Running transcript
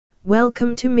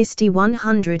Welcome to Misty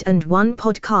 101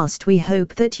 podcast. We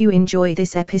hope that you enjoy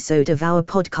this episode of our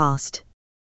podcast.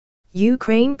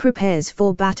 Ukraine prepares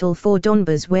for battle for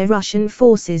Donbas, where Russian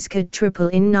forces could triple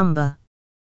in number.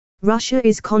 Russia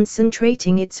is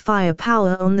concentrating its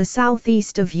firepower on the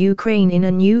southeast of Ukraine in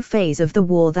a new phase of the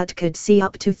war that could see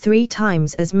up to 3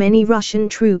 times as many Russian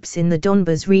troops in the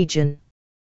Donbas region.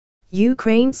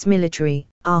 Ukraine's military,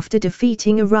 after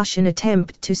defeating a Russian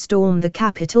attempt to storm the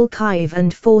capital Kyiv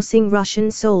and forcing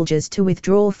Russian soldiers to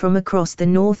withdraw from across the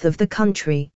north of the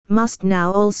country, must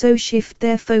now also shift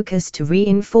their focus to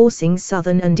reinforcing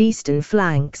southern and eastern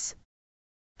flanks.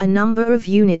 A number of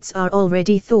units are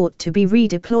already thought to be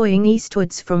redeploying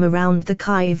eastwards from around the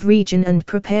Kyiv region and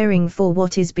preparing for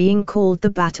what is being called the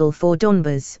Battle for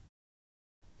Donbas.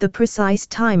 The precise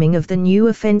timing of the new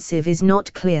offensive is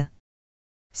not clear.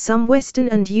 Some Western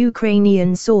and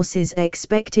Ukrainian sources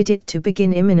expected it to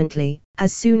begin imminently,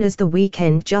 as soon as the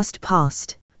weekend just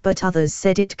passed, but others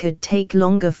said it could take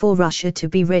longer for Russia to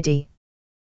be ready.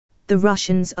 The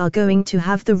Russians are going to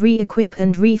have to re-equip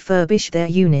and refurbish their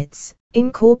units,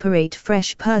 incorporate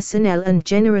fresh personnel and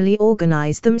generally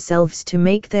organize themselves to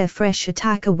make their fresh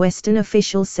attack, a Western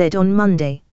official said on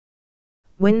Monday.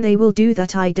 When they will do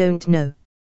that, I don't know.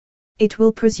 It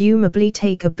will presumably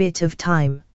take a bit of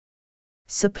time.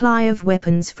 Supply of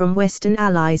weapons from Western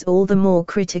allies all the more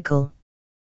critical.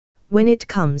 When it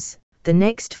comes, the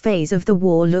next phase of the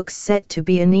war looks set to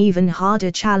be an even harder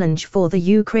challenge for the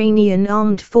Ukrainian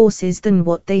armed forces than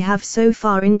what they have so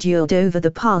far endured over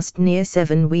the past near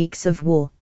 7 weeks of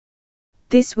war.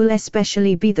 This will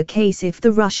especially be the case if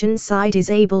the Russian side is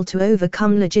able to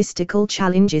overcome logistical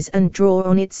challenges and draw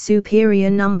on its superior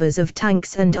numbers of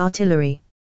tanks and artillery.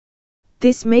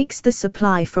 This makes the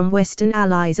supply from Western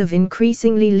allies of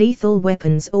increasingly lethal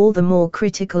weapons all the more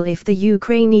critical if the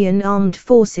Ukrainian armed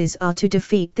forces are to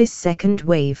defeat this second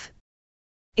wave.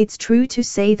 It's true to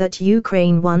say that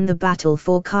Ukraine won the battle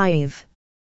for Kyiv.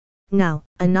 Now,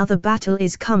 another battle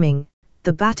is coming,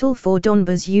 the battle for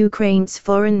Donbas. Ukraine's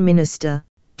foreign minister,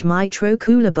 Dmytro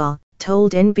Kuleba,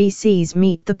 told NBC's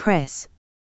Meet the Press.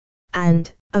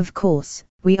 And, of course,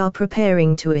 we are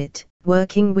preparing to it,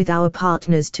 working with our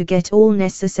partners to get all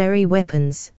necessary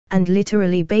weapons, and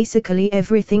literally basically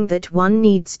everything that one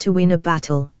needs to win a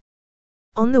battle.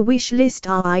 On the wish list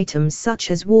are items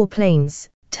such as warplanes,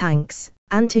 tanks,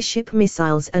 anti-ship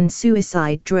missiles and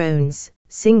suicide drones,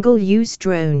 single-use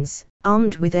drones,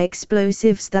 armed with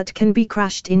explosives that can be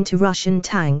crashed into Russian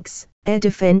tanks, air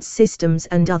defense systems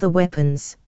and other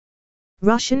weapons.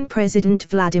 Russian President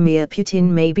Vladimir Putin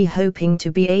may be hoping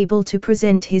to be able to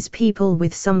present his people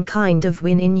with some kind of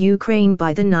win in Ukraine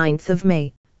by the 9th of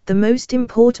May, the most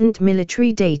important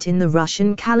military date in the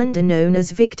Russian calendar known as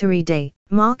Victory Day,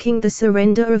 marking the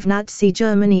surrender of Nazi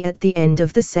Germany at the end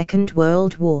of the Second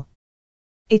World War.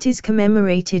 It is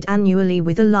commemorated annually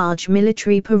with a large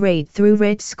military parade through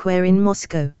Red Square in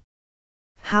Moscow.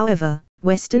 However,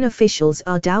 Western officials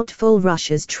are doubtful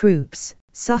Russia's troops,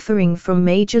 suffering from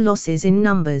major losses in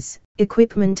numbers,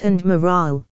 equipment and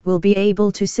morale, will be able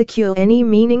to secure any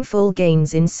meaningful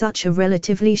gains in such a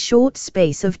relatively short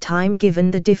space of time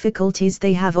given the difficulties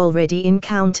they have already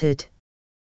encountered.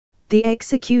 The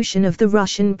execution of the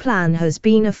Russian plan has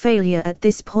been a failure at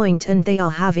this point and they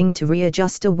are having to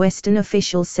readjust, a Western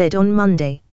official said on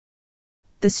Monday.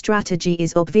 The strategy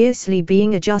is obviously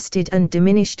being adjusted and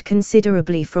diminished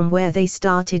considerably from where they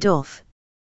started off.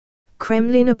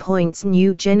 Kremlin appoints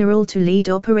new general to lead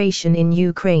operation in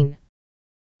Ukraine.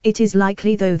 It is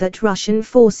likely though that Russian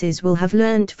forces will have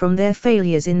learned from their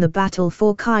failures in the battle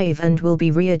for Kyiv and will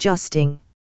be readjusting.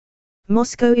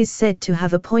 Moscow is said to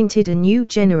have appointed a new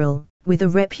general, with a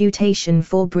reputation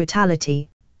for brutality,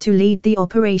 to lead the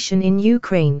operation in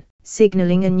Ukraine,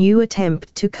 signaling a new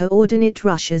attempt to coordinate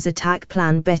Russia's attack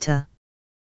plan better.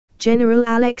 General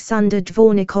Alexander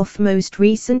Dvornikov most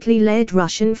recently led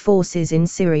Russian forces in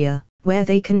Syria, where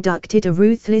they conducted a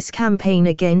ruthless campaign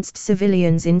against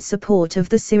civilians in support of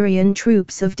the Syrian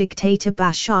troops of dictator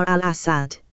Bashar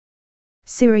al-Assad.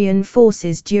 Syrian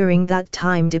forces during that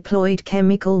time deployed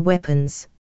chemical weapons.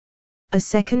 A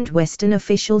second Western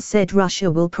official said Russia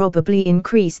will probably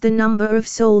increase the number of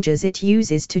soldiers it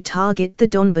uses to target the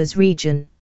Donbas region.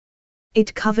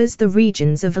 It covers the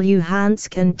regions of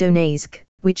Luhansk and Donetsk,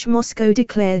 which Moscow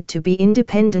declared to be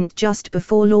independent just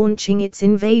before launching its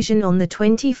invasion on the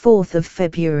 24th of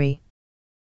February.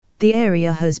 The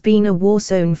area has been a war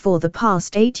zone for the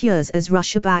past 8 years as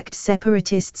Russia-backed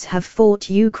separatists have fought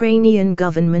Ukrainian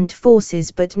government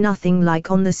forces, but nothing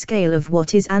like on the scale of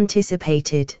what is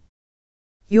anticipated.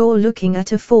 You're looking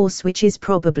at a force which is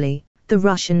probably the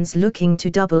Russians looking to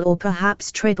double or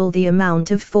perhaps treble the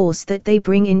amount of force that they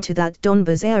bring into that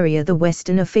Donbas area, the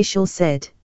Western official said.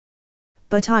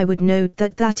 But I would note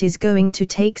that that is going to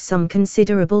take some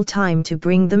considerable time to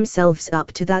bring themselves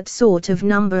up to that sort of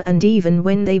number, and even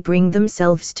when they bring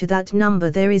themselves to that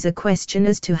number, there is a question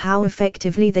as to how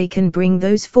effectively they can bring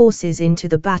those forces into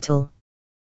the battle.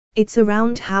 It's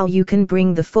around how you can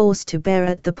bring the force to bear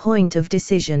at the point of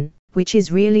decision, which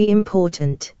is really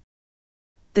important.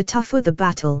 The tougher the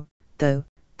battle, though,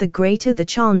 the greater the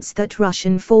chance that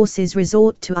Russian forces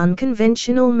resort to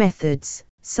unconventional methods,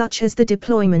 such as the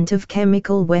deployment of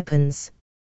chemical weapons.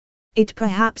 It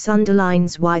perhaps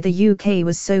underlines why the UK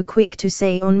was so quick to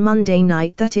say on Monday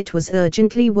night that it was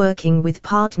urgently working with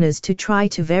partners to try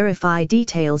to verify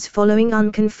details following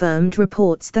unconfirmed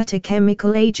reports that a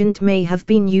chemical agent may have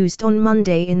been used on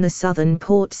Monday in the southern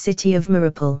port city of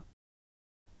Mariupol.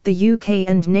 The UK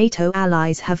and NATO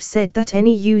allies have said that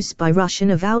any use by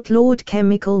Russia of outlawed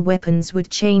chemical weapons would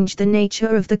change the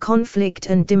nature of the conflict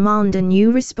and demand a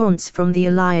new response from the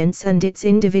alliance and its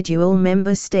individual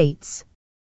member states.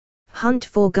 Hunt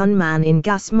for gunman in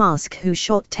gas mask who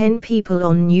shot 10 people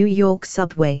on New York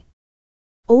subway.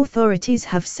 Authorities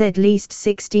have said at least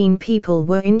 16 people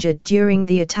were injured during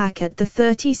the attack at the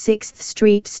 36th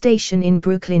Street station in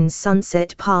Brooklyn's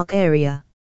Sunset Park area.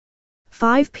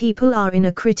 5 people are in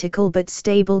a critical but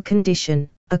stable condition,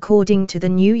 according to the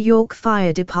New York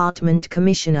Fire Department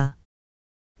Commissioner.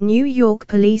 New York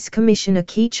Police Commissioner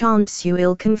Keechant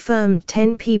Sewell confirmed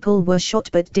 10 people were shot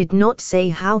but did not say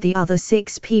how the other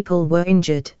 6 people were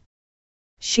injured.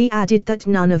 She added that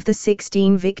none of the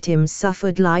 16 victims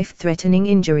suffered life-threatening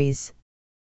injuries.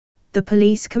 The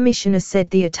police commissioner said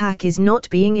the attack is not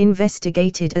being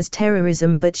investigated as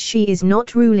terrorism, but she is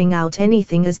not ruling out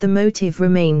anything as the motive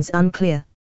remains unclear.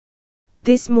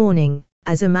 This morning,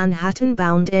 as a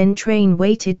Manhattan-bound N train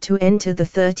waited to enter the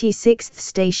 36th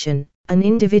station, an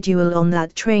individual on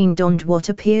that train donned what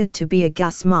appeared to be a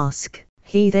gas mask.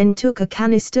 He then took a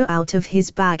canister out of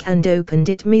his bag and opened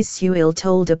it, Ms. Sewell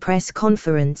told a press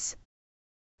conference.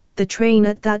 The train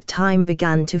at that time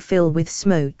began to fill with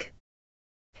smoke.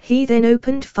 He then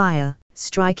opened fire,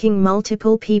 striking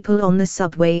multiple people on the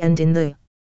subway and in the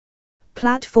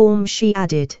platform, she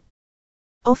added.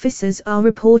 Officers are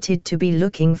reported to be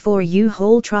looking for a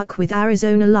U-Haul truck with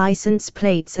Arizona license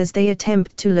plates as they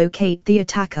attempt to locate the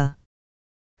attacker.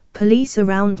 Police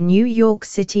around New York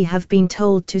City have been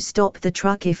told to stop the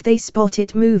truck if they spot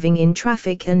it moving in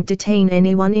traffic and detain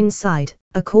anyone inside,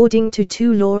 according to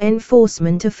 2 law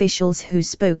enforcement officials who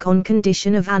spoke on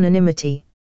condition of anonymity.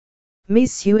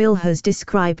 Ms. Sewell has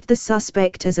described the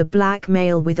suspect as a black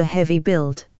male with a heavy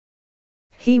build.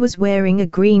 He was wearing a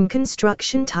green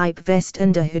construction-type vest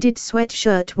and a hooded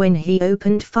sweatshirt when he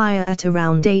opened fire at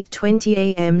around 8:20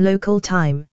 a.m. local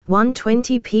time,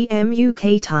 1:20 p.m.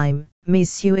 UK time, Ms.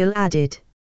 Sewell added.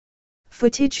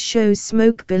 Footage shows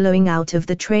smoke billowing out of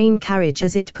the train carriage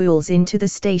as it pulls into the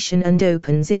station and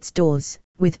opens its doors,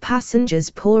 with passengers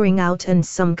pouring out and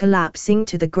some collapsing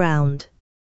to the ground.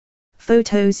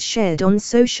 Photos shared on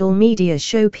social media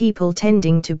show people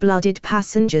tending to bloodied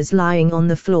passengers lying on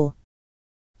the floor.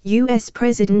 U.S.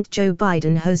 President Joe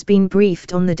Biden has been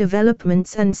briefed on the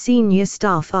developments and senior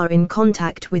staff are in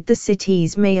contact with the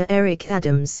city's Mayor Eric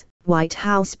Adams, White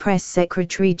House Press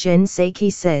Secretary Jen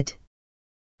Psaki said.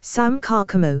 Sam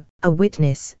Carcamo, a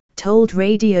witness, told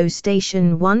radio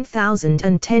station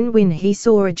 1010 when he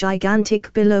saw a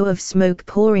gigantic billow of smoke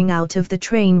pouring out of the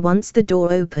train once the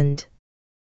door opened.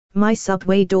 My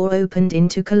subway door opened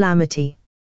into calamity.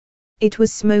 It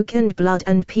was smoke and blood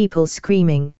and people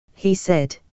screaming, he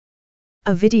said.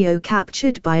 A video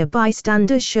captured by a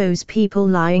bystander shows people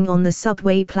lying on the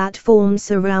subway platform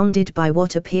surrounded by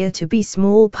what appear to be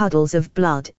small puddles of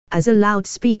blood, as a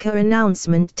loudspeaker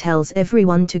announcement tells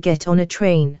everyone to get on a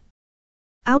train.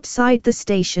 Outside the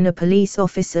station, a police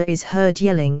officer is heard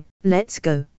yelling, "Let's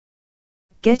go!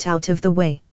 Get out of the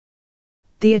way!"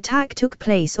 The attack took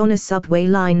place on a subway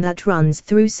line that runs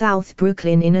through South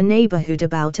Brooklyn in a neighborhood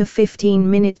about a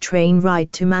 15-minute train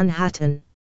ride to Manhattan.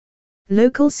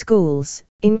 Local schools,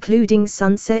 including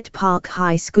Sunset Park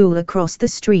High School across the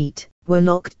street, were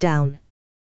locked down.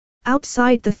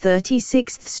 Outside the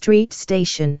 36th Street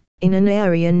station, in an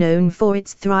area known for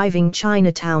its thriving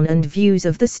Chinatown and views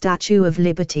of the Statue of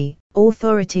Liberty,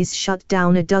 authorities shut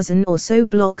down a dozen or so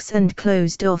blocks and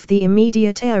closed off the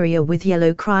immediate area with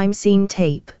yellow crime scene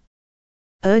tape.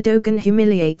 Erdogan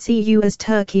humiliates EU as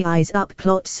Turkey eyes up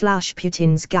plot /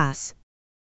 Putin's gas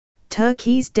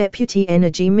Turkey's Deputy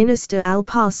Energy Minister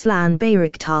Alparslan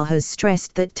Bayraktar has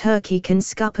stressed that Turkey can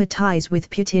scupper ties with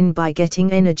Putin by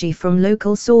getting energy from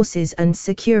local sources and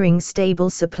securing stable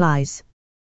supplies.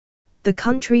 The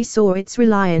country saw its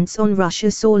reliance on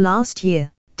Russia soar last year,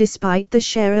 despite the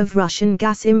share of Russian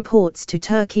gas imports to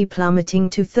Turkey plummeting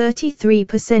to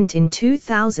 33% in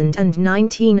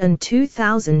 2019 and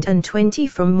 2020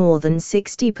 from more than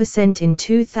 60% in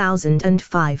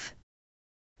 2005.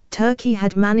 Turkey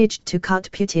had managed to cut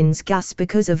Putin's gas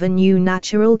because of a new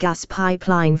natural gas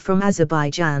pipeline from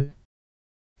Azerbaijan.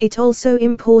 It also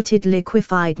imported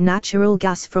liquefied natural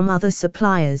gas from other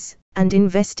suppliers, and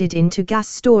invested into gas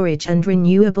storage and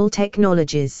renewable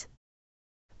technologies.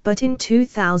 But in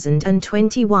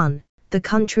 2021, the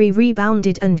country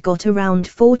rebounded and got around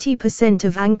 40%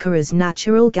 of Ankara's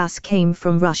natural gas came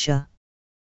from Russia.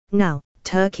 Now,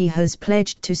 Turkey has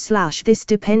pledged to slash this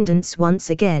dependence once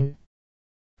again.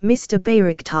 Mr.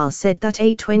 Bayraktar said that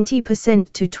a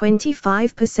 20% to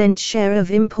 25% share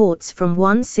of imports from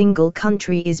one single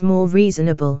country is more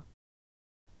reasonable.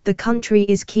 The country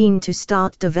is keen to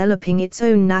start developing its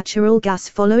own natural gas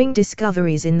following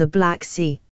discoveries in the Black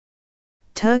Sea.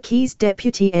 Turkey's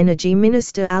Deputy Energy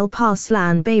Minister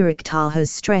Alparslan Bayraktar has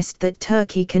stressed that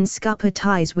Turkey can scupper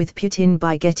ties with Putin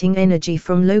by getting energy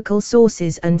from local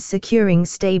sources and securing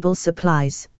stable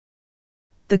supplies.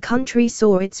 The country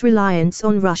saw its reliance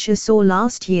on Russia soar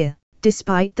last year,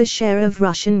 despite the share of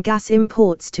Russian gas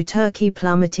imports to Turkey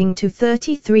plummeting to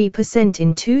 33%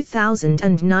 in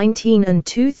 2019 and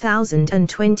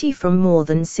 2020 from more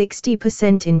than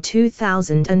 60% in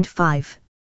 2005.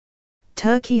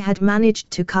 Turkey had managed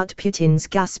to cut Putin's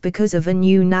gas because of a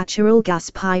new natural gas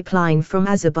pipeline from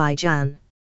Azerbaijan.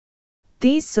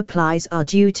 These supplies are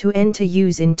due to enter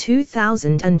use in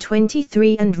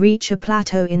 2023 and reach a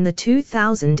plateau in the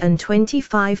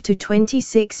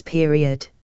 2025-26 period.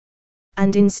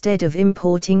 And instead of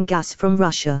importing gas from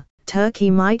Russia,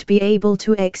 Turkey might be able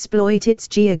to exploit its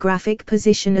geographic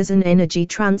position as an energy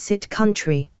transit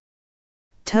country.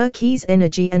 Turkey's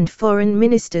energy and foreign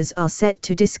ministers are set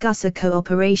to discuss a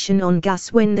cooperation on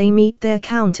gas when they meet their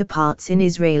counterparts in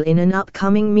Israel in an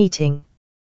upcoming meeting.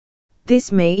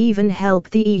 This may even help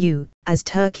the EU, as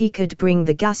Turkey could bring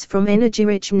the gas from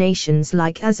energy-rich nations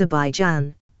like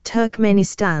Azerbaijan,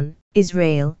 Turkmenistan,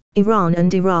 Israel, Iran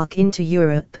and Iraq into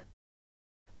Europe.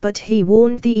 But he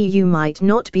warned the EU might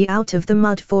not be out of the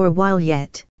mud for a while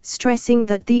yet, stressing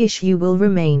that the issue will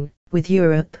remain, with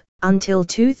Europe, until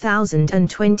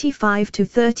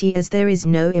 2025-30 as there is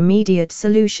no immediate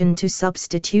solution to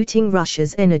substituting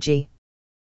Russia's energy.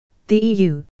 The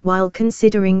EU, while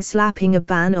considering slapping a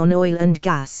ban on oil and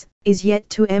gas, is yet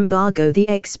to embargo the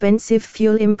expensive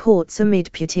fuel imports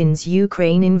amid Putin's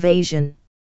Ukraine invasion.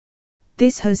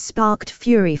 This has sparked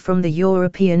fury from the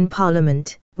European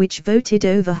Parliament, which voted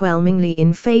overwhelmingly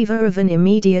in favor of an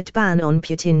immediate ban on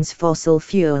Putin's fossil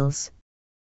fuels.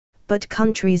 But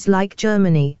countries like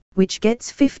Germany, which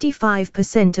gets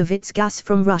 55% of its gas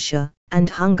from Russia, and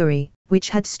Hungary, which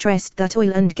had stressed that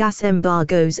oil and gas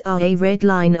embargoes are a red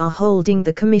line, are holding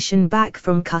the Commission back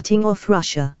from cutting off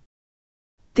Russia.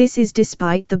 This is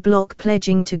despite the bloc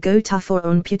pledging to go tougher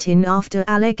on Putin after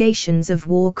allegations of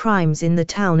war crimes in the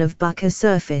town of Bucha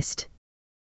surfaced.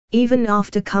 Even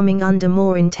after coming under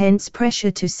more intense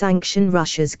pressure to sanction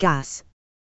Russia's gas.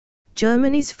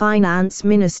 Germany's finance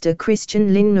minister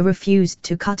Christian Lindner refused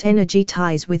to cut energy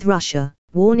ties with Russia,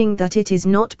 warning that it is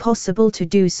not possible to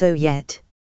do so yet.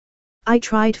 I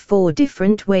tried 4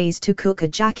 different ways to cook a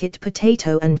jacket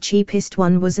potato and cheapest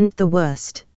one wasn't the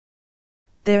worst.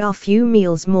 There are few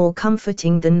meals more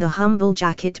comforting than the humble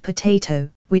jacket potato,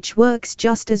 which works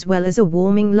just as well as a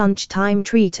warming lunchtime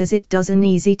treat as it does an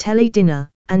easy telly dinner,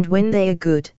 and when they are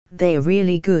good, they are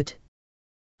really good.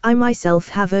 I myself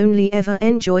have only ever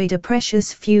enjoyed a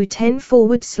precious few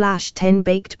 10/10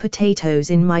 baked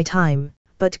potatoes in my time,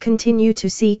 but continue to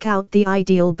seek out the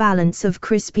ideal balance of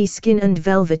crispy skin and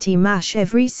velvety mash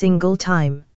every single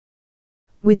time.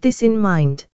 With this in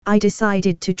mind, I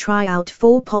decided to try out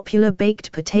 4 popular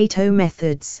baked potato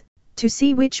methods, to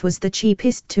see which was the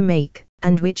cheapest to make,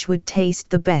 and which would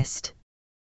taste the best.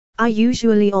 I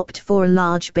usually opt for a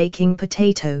large baking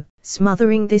potato,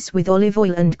 smothering this with olive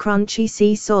oil and crunchy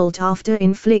sea salt after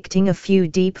inflicting a few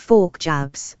deep fork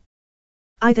jabs.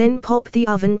 I then pop the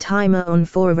oven timer on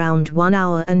for around 1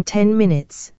 hour and 10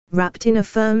 minutes, wrapped in a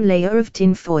firm layer of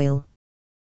tin foil.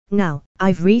 Now,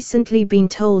 I've recently been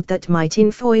told that my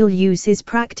tin foil use is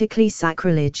practically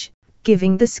sacrilege,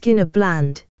 giving the skin a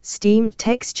bland, steamed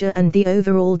texture and the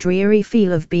overall dreary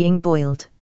feel of being boiled.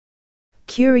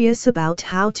 Curious about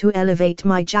how to elevate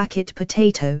my jacket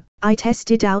potato, I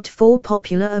tested out 4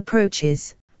 popular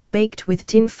approaches, baked with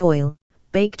tin foil,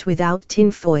 baked without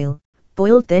tin foil,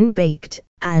 boiled then baked,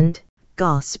 and,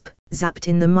 gasp, zapped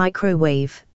in the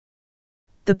microwave.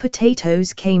 The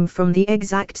potatoes came from the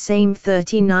exact same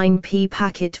 39p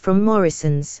packet from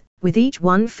Morrison's, with each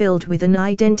one filled with an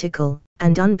identical,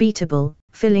 and unbeatable,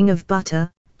 filling of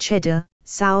butter, cheddar,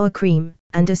 sour cream,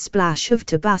 and a splash of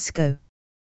Tabasco.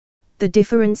 The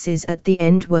differences at the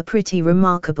end were pretty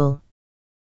remarkable.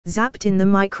 Zapped in the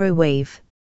microwave.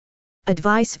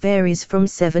 Advice varies from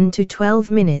 7 to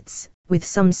 12 minutes, with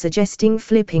some suggesting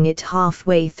flipping it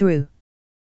halfway through.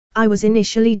 I was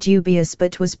initially dubious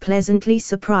but was pleasantly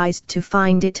surprised to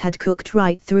find it had cooked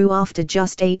right through after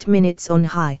just 8 minutes on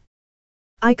high.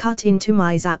 I cut into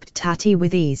my zapped tatty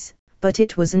with ease, but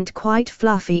it wasn't quite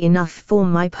fluffy enough for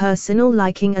my personal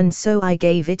liking, and so I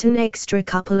gave it an extra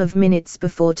couple of minutes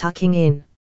before tucking in.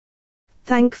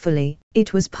 Thankfully,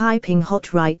 it was piping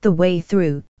hot right the way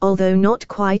through, although not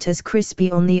quite as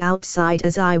crispy on the outside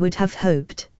as I would have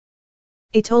hoped.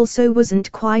 It also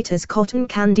wasn't quite as cotton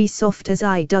candy soft as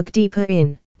I dug deeper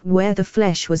in, where the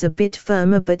flesh was a bit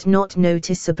firmer but not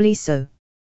noticeably so.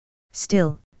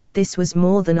 Still, this was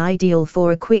more than ideal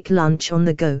for a quick lunch on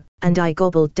the go, and I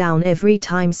gobbled down every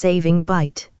time-saving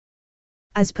bite.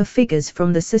 As per figures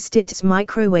from the Sustitz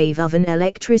microwave oven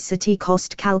electricity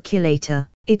cost calculator,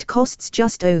 it costs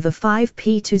just over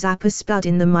 5p to zap a spud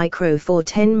in the micro for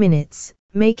 10 minutes,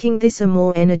 making this a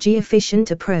more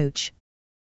energy-efficient approach.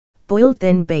 Boiled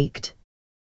then baked.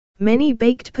 Many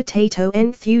baked potato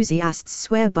enthusiasts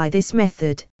swear by this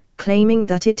method, claiming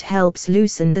that it helps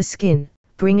loosen the skin,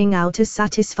 bringing out a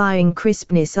satisfying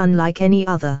crispness unlike any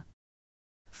other.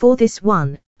 For this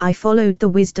one, I followed the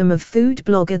wisdom of food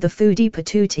blogger The Foodie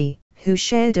Patootie, who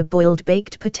shared a boiled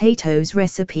baked potatoes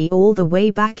recipe all the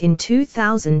way back in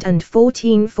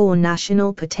 2014 for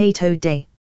National Potato Day.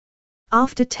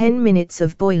 After 10 minutes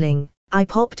of boiling, I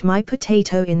popped my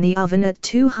potato in the oven at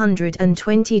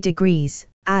 220 degrees,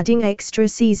 adding extra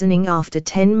seasoning after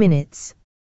 10 minutes.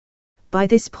 By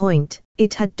this point,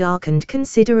 it had darkened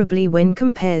considerably when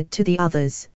compared to the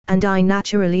others, and I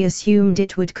naturally assumed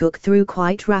it would cook through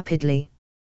quite rapidly.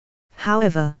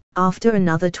 However, after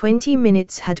another 20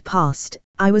 minutes had passed,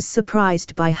 I was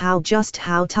surprised by how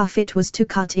tough it was to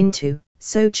cut into,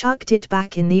 so chucked it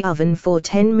back in the oven for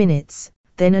 10 minutes,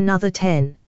 then another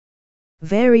 10.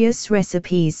 Various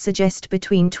recipes suggest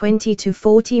between 20 to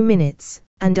 40 minutes,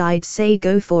 and I'd say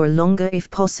go for longer if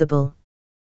possible.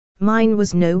 Mine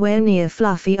was nowhere near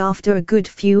fluffy after a good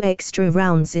few extra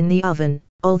rounds in the oven,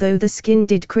 although the skin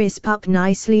did crisp up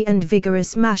nicely and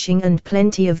vigorous mashing and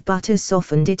plenty of butter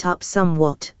softened it up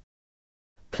somewhat.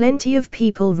 Plenty of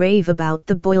people rave about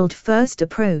the boiled first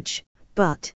approach,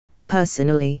 but,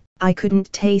 personally, I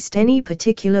couldn't taste any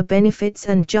particular benefits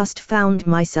and just found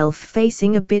myself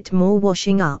facing a bit more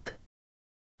washing up.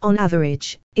 On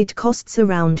average, it costs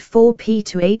around 4p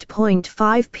to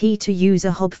 8.5p to use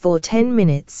a hob for 10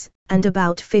 minutes, and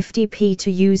about 50p to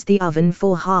use the oven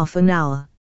for half an hour.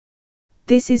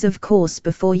 This is of course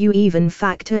before you even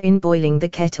factor in boiling the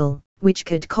kettle, which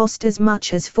could cost as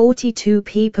much as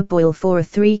 42p per boil for a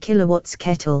 3 kilowatts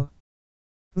kettle.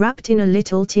 Wrapped in a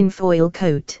little tin foil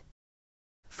coat.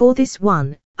 For this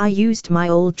one, I used my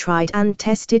old tried and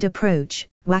tested approach,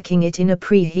 whacking it in a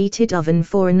preheated oven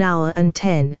for an hour and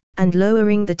 10, and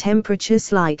lowering the temperature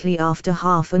slightly after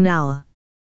half an hour.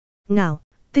 Now,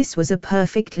 this was a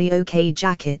perfectly okay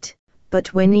jacket,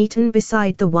 but when eaten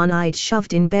beside the one I'd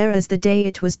shoved in bare as the day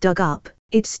it was dug up,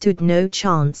 it stood no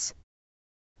chance.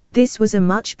 This was a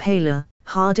much paler,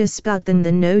 harder spud than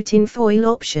the no tin foil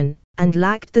option, and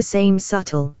lacked the same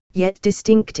subtle, yet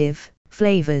distinctive,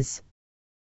 flavors.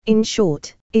 In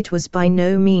short, it was by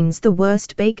no means the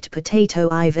worst baked potato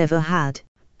I've ever had,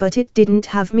 but it didn't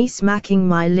have me smacking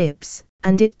my lips,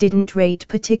 and it didn't rate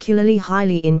particularly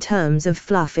highly in terms of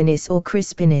fluffiness or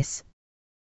crispiness.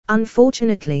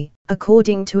 Unfortunately,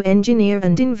 according to engineer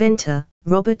and inventor,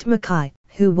 Robert Mackay,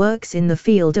 who works in the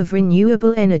field of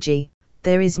renewable energy,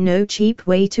 there is no cheap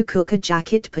way to cook a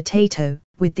jacket potato,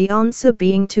 with the answer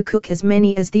being to cook as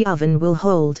many as the oven will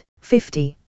hold,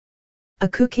 50. A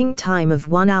cooking time of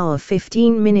 1 hour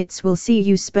 15 minutes will see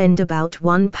you spend about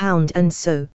 £1, and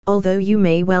so, although you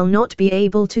may well not be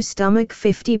able to stomach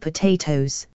 50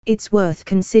 potatoes, it's worth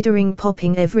considering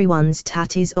popping everyone's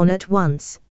tatties on at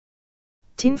once.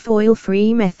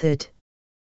 Tinfoil-free method.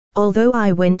 Although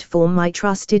I went for my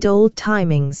trusted old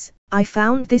timings, I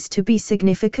found this to be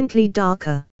significantly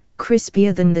darker,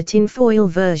 crispier than the tinfoil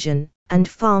version, and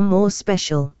far more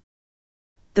special.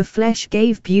 The flesh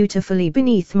gave beautifully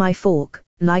beneath my fork,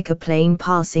 like a plane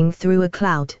passing through a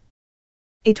cloud.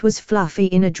 It was fluffy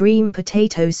in a dream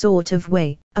potato sort of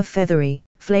way, a feathery,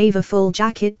 flavorful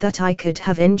jacket that I could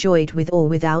have enjoyed with or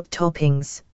without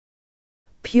toppings.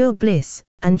 Pure bliss,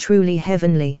 and truly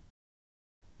heavenly.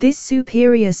 This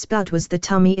superior spud was the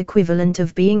tummy equivalent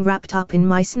of being wrapped up in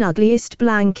my snuggliest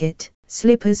blanket,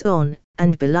 slippers on,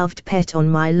 and beloved pet on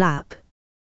my lap.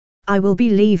 I will be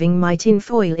leaving my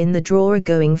tinfoil in the drawer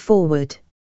going forward.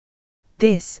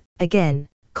 This, again,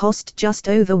 cost just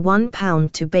over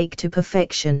 £1 to bake to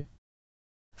perfection.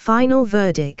 Final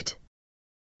verdict.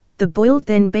 The boiled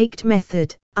then baked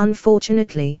method,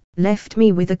 unfortunately, left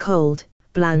me with a cold,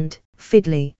 bland,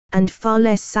 fiddly, and far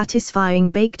less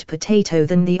satisfying baked potato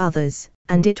than the others,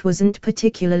 and it wasn't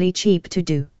particularly cheap to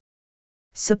do.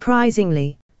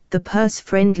 Surprisingly, the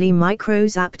purse-friendly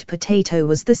micro-zapped potato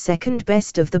was the second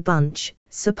best of the bunch,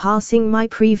 surpassing my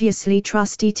previously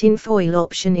trusty tinfoil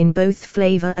option in both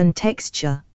flavor and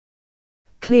texture.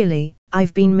 Clearly,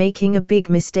 I've been making a big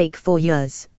mistake for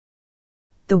years.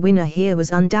 The winner here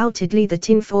was undoubtedly the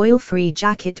tinfoil-free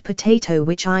jacket potato,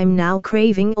 which I'm now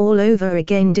craving all over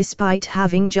again despite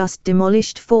having just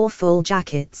demolished 4 full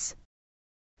jackets.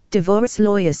 Divorce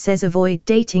lawyer says avoid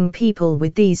dating people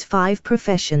with these 5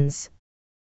 professions.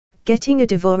 Getting a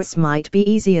divorce might be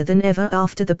easier than ever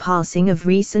after the passing of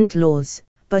recent laws,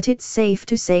 but it's safe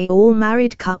to say all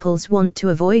married couples want to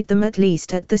avoid them at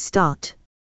least at the start.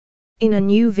 In a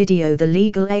new video, the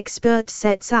legal expert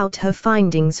sets out her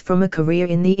findings from a career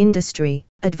in the industry,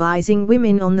 advising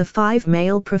women on the 5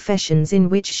 male professions in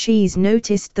which she's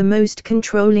noticed the most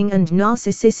controlling and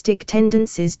narcissistic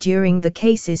tendencies during the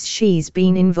cases she's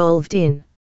been involved in.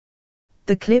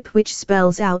 The clip, which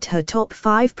spells out her top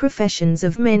 5 professions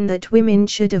of men that women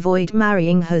should avoid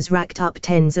marrying, has racked up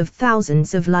tens of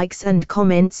thousands of likes and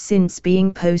comments since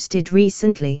being posted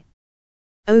recently.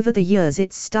 Over the years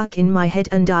it's stuck in my head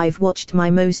and I've watched my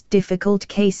most difficult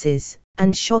cases,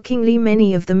 and shockingly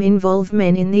many of them involve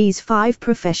men in these 5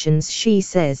 professions, she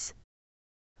says.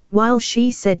 While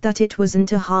she said that it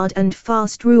wasn't a hard and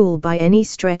fast rule by any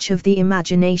stretch of the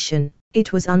imagination,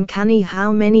 it was uncanny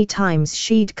how many times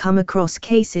she'd come across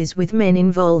cases with men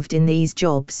involved in these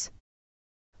jobs.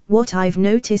 What I've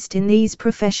noticed in these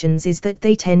professions is that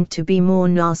they tend to be more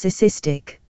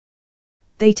narcissistic.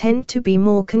 They tend to be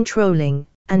more controlling,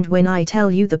 and when I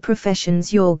tell you the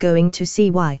professions, you're going to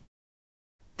see why.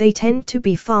 They tend to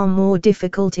be far more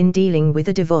difficult in dealing with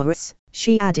a divorce,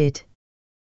 she added.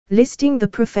 Listing the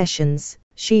professions,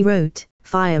 she wrote,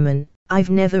 fireman, I've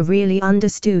never really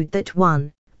understood that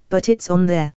one, but it's on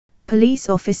there, police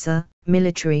officer,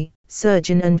 military,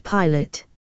 surgeon and pilot.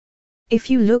 If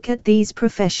you look at these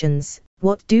professions,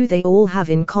 what do they all have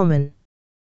in common?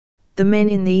 The men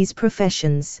in these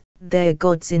professions, they're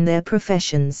gods in their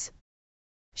professions.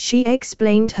 She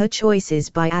explained her choices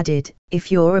by added,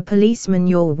 if you're a policeman,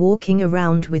 you're walking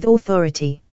around with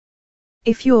authority.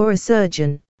 If you're a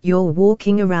surgeon, you're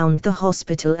walking around the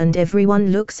hospital and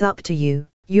everyone looks up to you,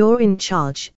 you're in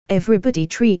charge, everybody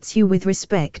treats you with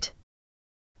respect.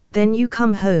 Then you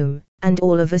come home, and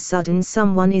all of a sudden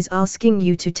someone is asking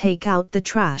you to take out the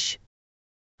trash.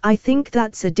 I think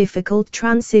that's a difficult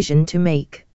transition to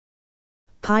make.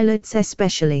 Pilots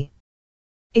especially.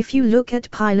 If you look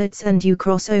at pilots and you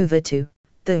cross over to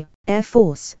the Air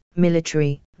Force,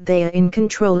 military, they are in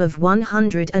control of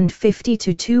 150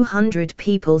 to 200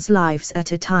 people's lives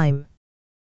at a time.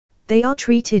 They are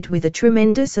treated with a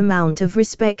tremendous amount of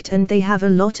respect and they have a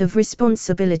lot of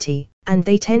responsibility, and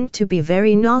they tend to be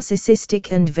very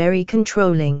narcissistic and very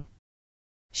controlling.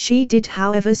 She did,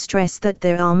 however, stress that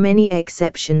there are many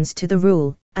exceptions to the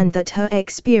rule, and that her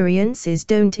experiences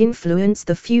don't influence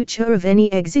the future of any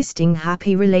existing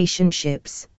happy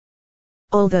relationships.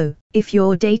 Although, if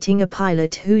you're dating a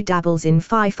pilot who dabbles in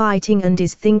firefighting and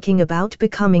is thinking about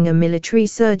becoming a military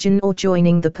surgeon or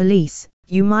joining the police,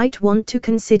 you might want to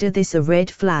consider this a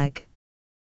red flag.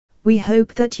 We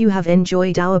hope that you have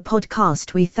enjoyed our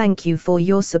podcast. We thank you for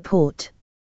your support.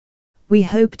 We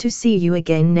hope to see you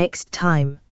again next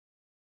time.